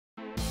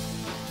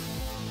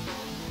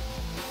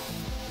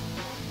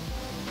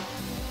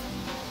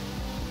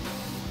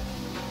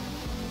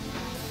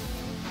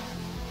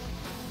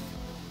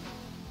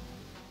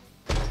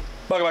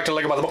Welcome back to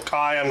LEGO by the Book.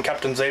 I am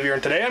Captain Xavier,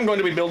 and today I'm going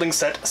to be building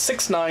set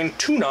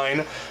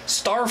 6929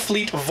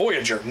 Starfleet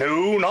Voyager.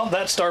 No, not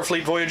that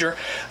Starfleet Voyager.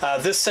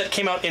 This set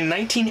came out in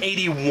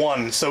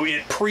 1981, so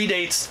it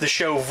predates the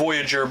show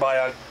Voyager by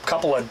a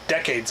couple of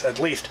decades at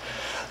least.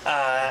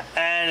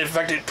 And in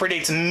fact, it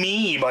predates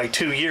me by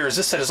 2 years.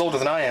 This set is older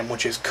than I am,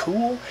 which is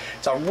cool.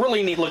 It's a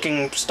really neat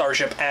looking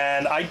starship,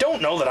 and I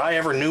don't know that I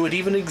ever knew it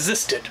even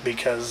existed,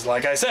 because,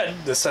 like I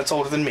said, this set's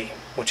older than me,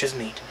 which is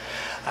neat.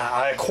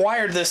 I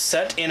acquired this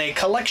set in a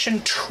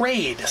collection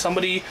trade.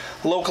 Somebody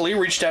locally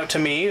reached out to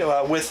me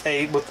with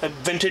a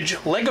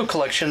vintage LEGO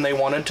collection they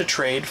wanted to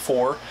trade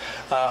for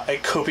a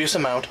copious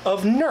amount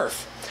of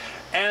Nerf.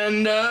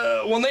 And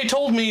when they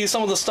told me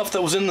some of the stuff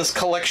that was in this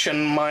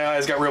collection, my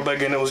eyes got real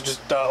big, and it was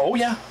just, oh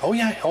yeah,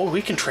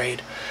 we can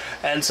trade.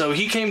 And so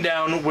he came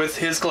down with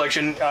his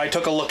collection. I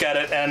took a look at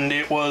it, and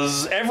it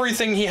was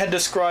everything he had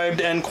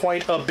described and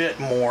quite a bit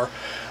more.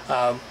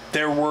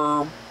 There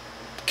were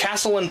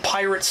Castle and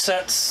Pirate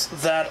sets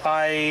that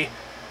I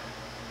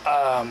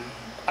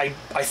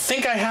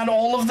think I had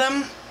all of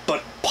them,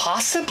 but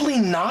possibly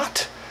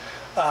not.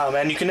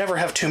 And you can never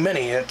have too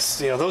many.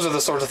 It's, you know, those are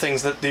the sorts of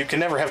things that you can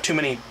never have too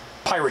many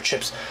pirate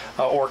ships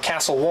or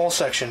castle wall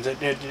sections.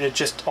 It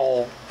just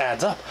all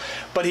adds up.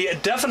 But he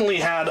definitely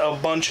had a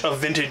bunch of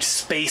vintage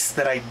space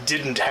that I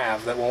didn't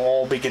have that will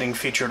all be getting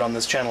featured on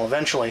this channel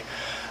eventually.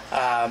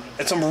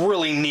 And some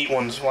really neat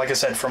ones, like I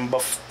said, from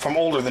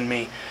older than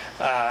me.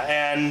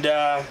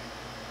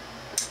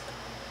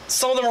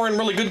 Some of them are in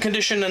really good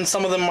condition, and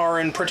some of them are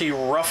in pretty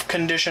rough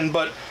condition,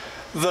 but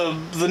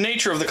the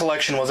nature of the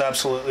collection was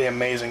absolutely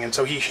amazing. And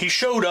so he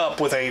showed up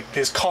with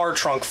his car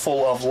trunk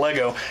full of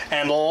LEGO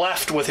and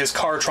left with his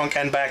car trunk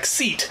and back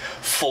seat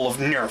full of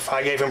Nerf.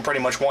 I gave him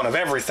pretty much one of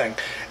everything.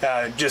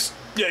 Just,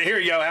 here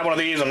you go, have one of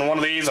these and one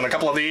of these and a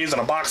couple of these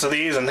and a box of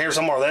these, and here's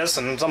some more of this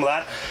and some of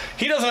that.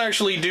 He doesn't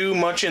actually do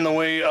much in the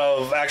way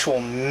of actual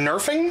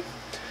nerfing.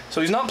 So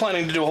he's not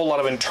planning to do a whole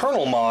lot of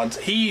internal mods.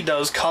 He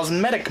does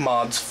cosmetic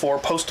mods for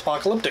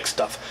post-apocalyptic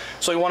stuff.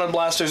 So he wanted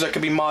blasters that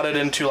could be modded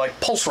into, like,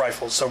 pulse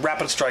rifles, so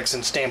rapid strikes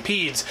and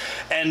stampedes,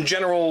 and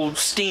general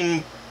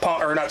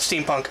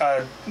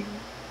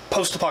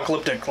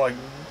post-apocalyptic, like,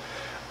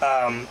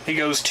 he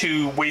goes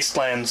to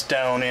wastelands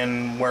down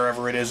in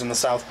wherever it is in the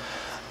south.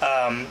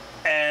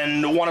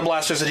 And wanted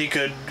blasters that he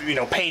could, you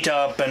know, paint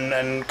up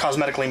and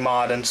cosmetically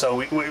mod, and so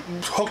we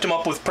hooked him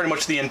up with pretty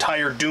much the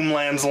entire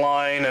Doomlands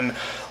line, and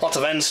lots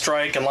of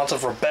N-Strike and lots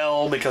of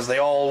Rebel, because they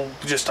all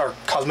just are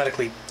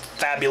cosmetically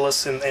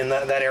fabulous in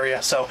that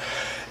area. So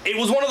it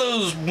was one of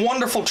those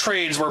wonderful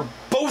trades where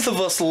both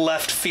of us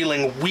left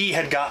feeling we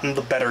had gotten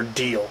the better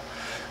deal.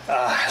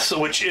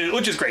 Which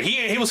is great.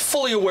 He was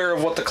fully aware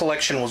of what the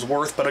collection was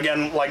worth, but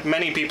again, like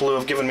many people who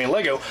have given me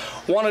LEGO,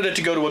 wanted it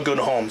to go to a good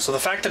home. So the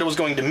fact that it was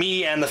going to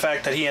me, and the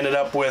fact that he ended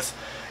up with,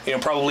 you know,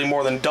 probably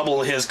more than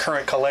double his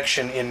current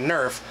collection in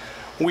Nerf,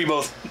 we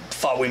both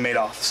thought we made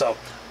off. So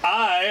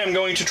I am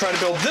going to try to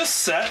build this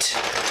set.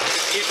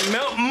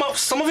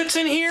 Some of it's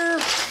in here,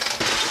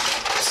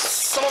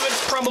 some of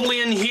it's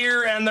probably in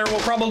here, and there will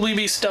probably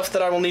be stuff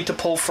that I will need to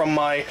pull from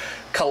my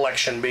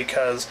collection,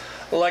 because,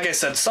 like I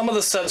said, some of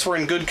the sets were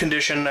in good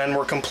condition and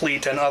were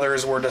complete, and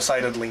others were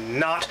decidedly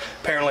not.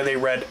 Apparently they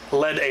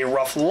led a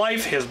rough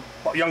life. His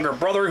younger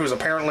brother, who's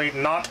apparently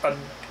not a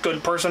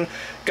good person,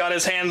 got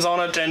his hands on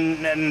it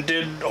and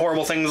did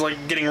horrible things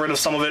like getting rid of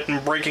some of it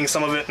and breaking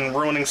some of it and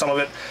ruining some of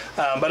it.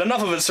 But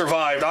enough of it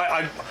survived.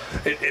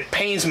 It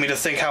pains me to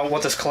think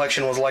what this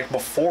collection was like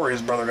before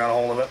his brother got a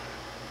hold of it.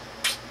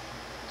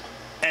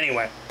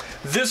 Anyway,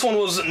 this one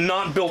was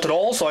not built at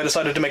all, so I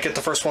decided to make it the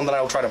first one that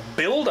I will try to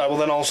build. I will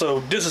then also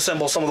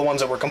disassemble some of the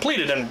ones that were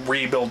completed and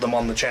rebuild them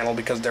on the channel,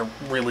 because they're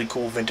really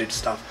cool vintage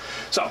stuff.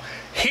 So,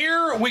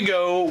 here we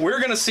go. We're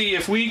going to see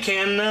if we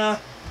can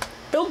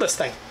build this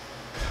thing.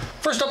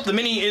 First up, the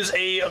Mini is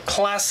a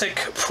classic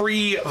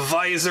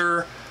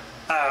pre-visor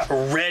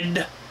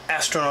red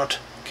astronaut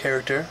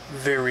character.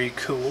 Very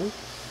cool.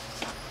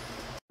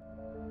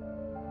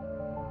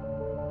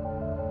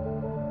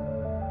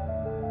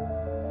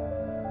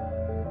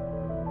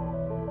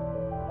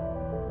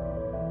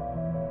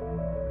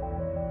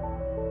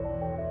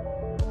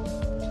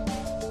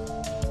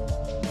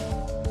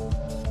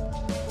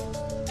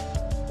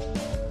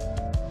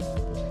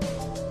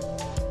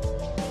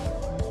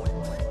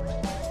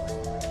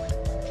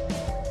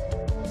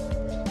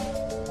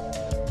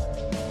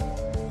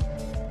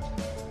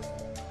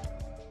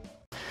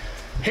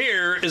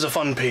 Here is a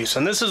fun piece,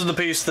 and this is the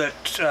piece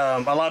that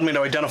allowed me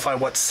to identify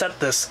what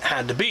set this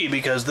had to be,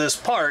 because this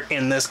part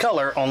in this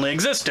color only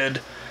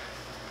existed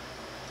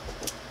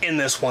in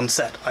this one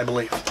set, I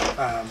believe.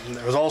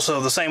 There was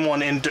also the same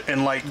one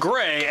in light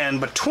gray,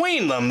 and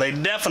between them they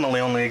definitely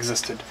only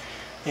existed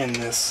in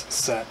this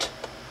set.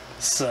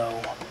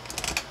 So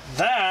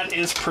that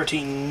is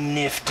pretty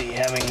nifty,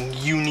 having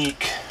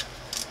unique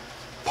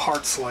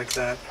parts like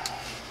that.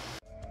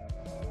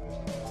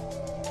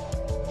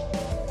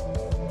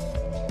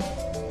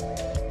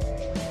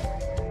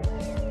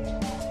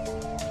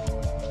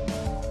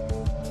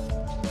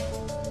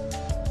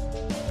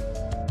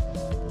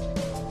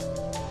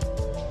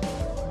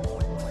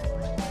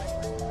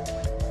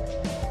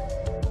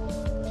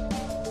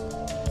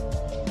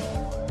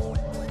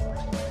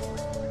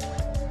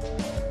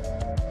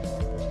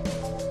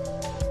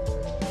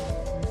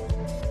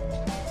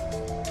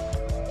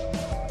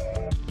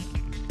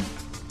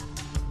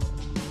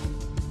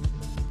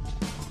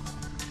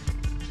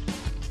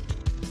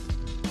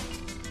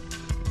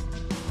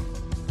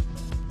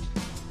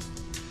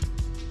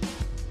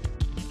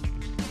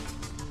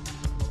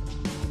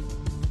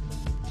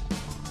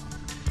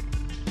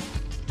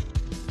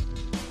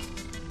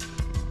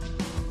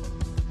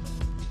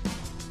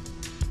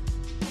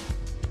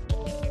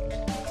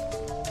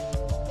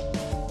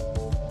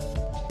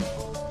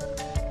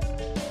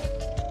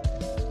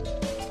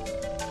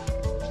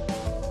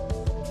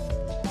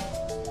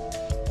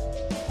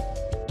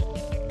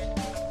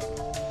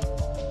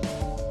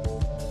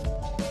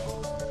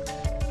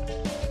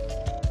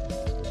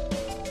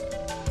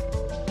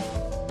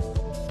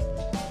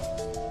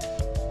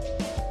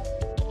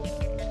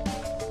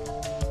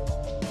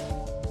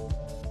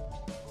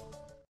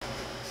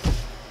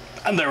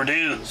 And there it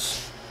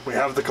is. We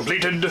have the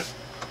completed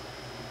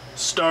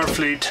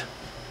Starfleet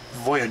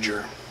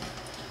Voyager.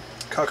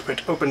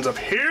 Cockpit opens up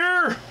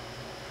here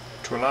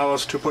to allow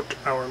us to put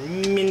our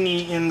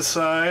mini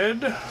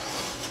inside.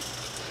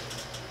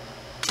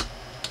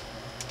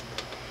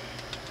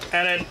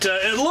 And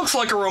it looks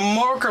like a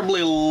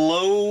remarkably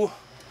low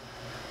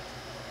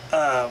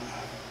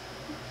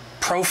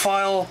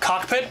profile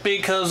cockpit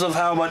because of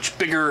how much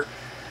bigger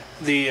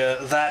the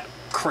that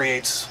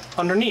creates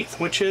underneath,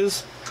 which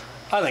is,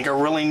 I think, a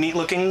really neat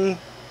looking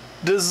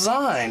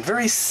design.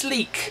 Very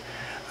sleek.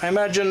 I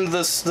imagine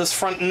this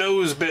front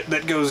nose bit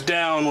that goes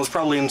down was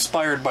probably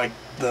inspired by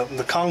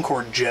the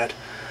Concorde jet.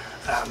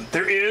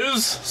 There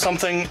is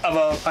something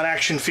of an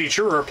action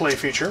feature or a play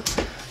feature.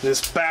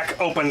 This back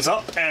opens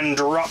up and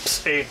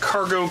drops a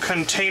cargo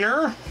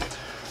container.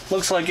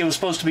 Looks like it was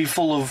supposed to be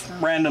full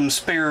of random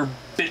spare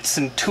bits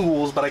and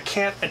tools, but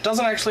it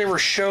doesn't actually ever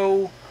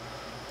show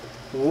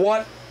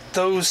what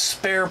those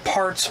spare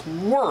parts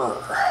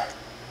were.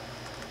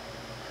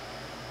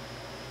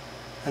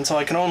 And so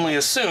I can only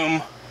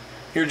assume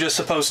you're just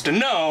supposed to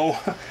know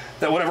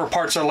that whatever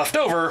parts are left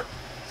over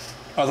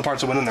are the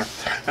parts that went in there.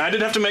 Now, I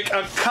did have to make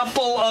a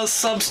couple of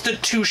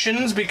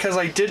substitutions because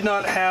I did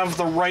not have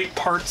the right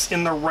parts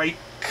in the right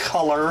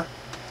color.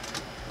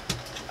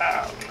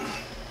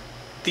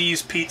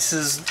 These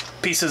pieces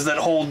that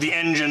hold the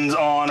engines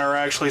on are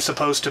actually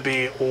supposed to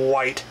be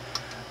white,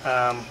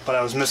 but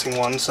I was missing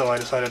one, so I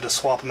decided to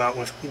swap them out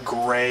with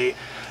gray.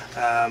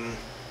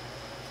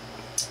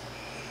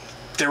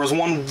 There was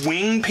one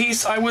wing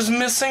piece I was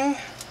missing,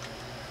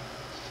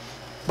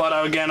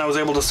 but again, I was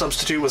able to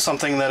substitute with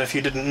something that if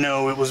you didn't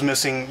know it was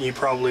missing, you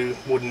probably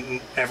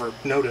wouldn't ever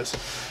notice.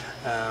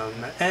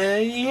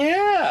 And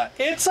yeah,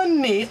 it's a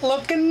neat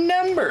looking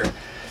number.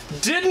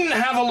 Didn't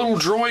have a little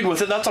droid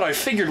with it. That's what I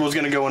figured was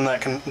going to go in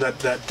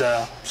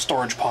that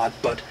storage pod,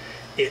 but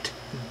it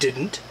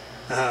didn't.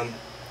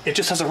 It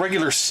just has a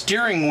regular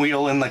steering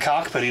wheel in the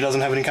cockpit. He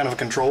doesn't have any kind of a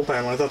control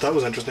panel. I thought that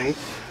was interesting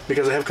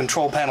because I have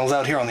control panels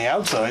out here on the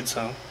outside,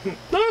 so...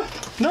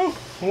 no,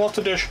 I lost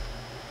a dish.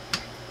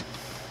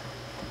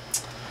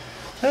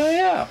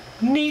 Yeah,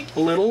 neat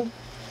little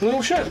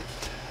shit.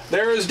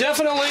 There is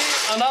definitely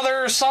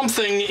another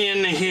something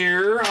in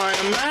here. I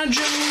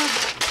imagine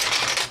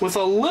with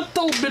a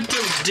little bit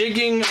of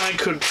digging, I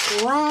could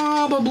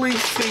probably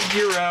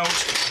figure out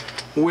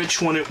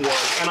which one it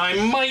was. And I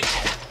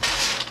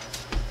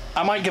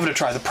might give it a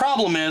try. The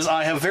problem is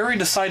I have very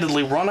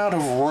decidedly run out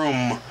of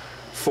room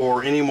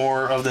for any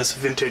more of this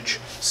vintage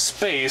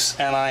space,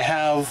 and I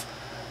have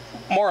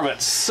more of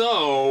it.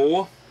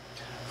 So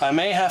I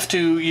may have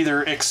to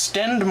either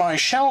extend my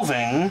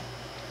shelving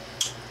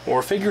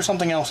or figure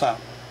something else out.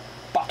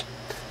 But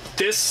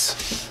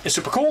this is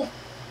super cool,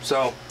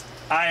 so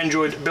I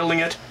enjoyed building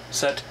it.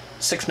 Set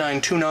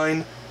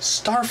 6929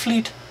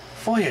 Starfleet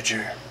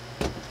Voyager.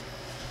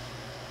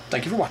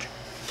 Thank you for watching.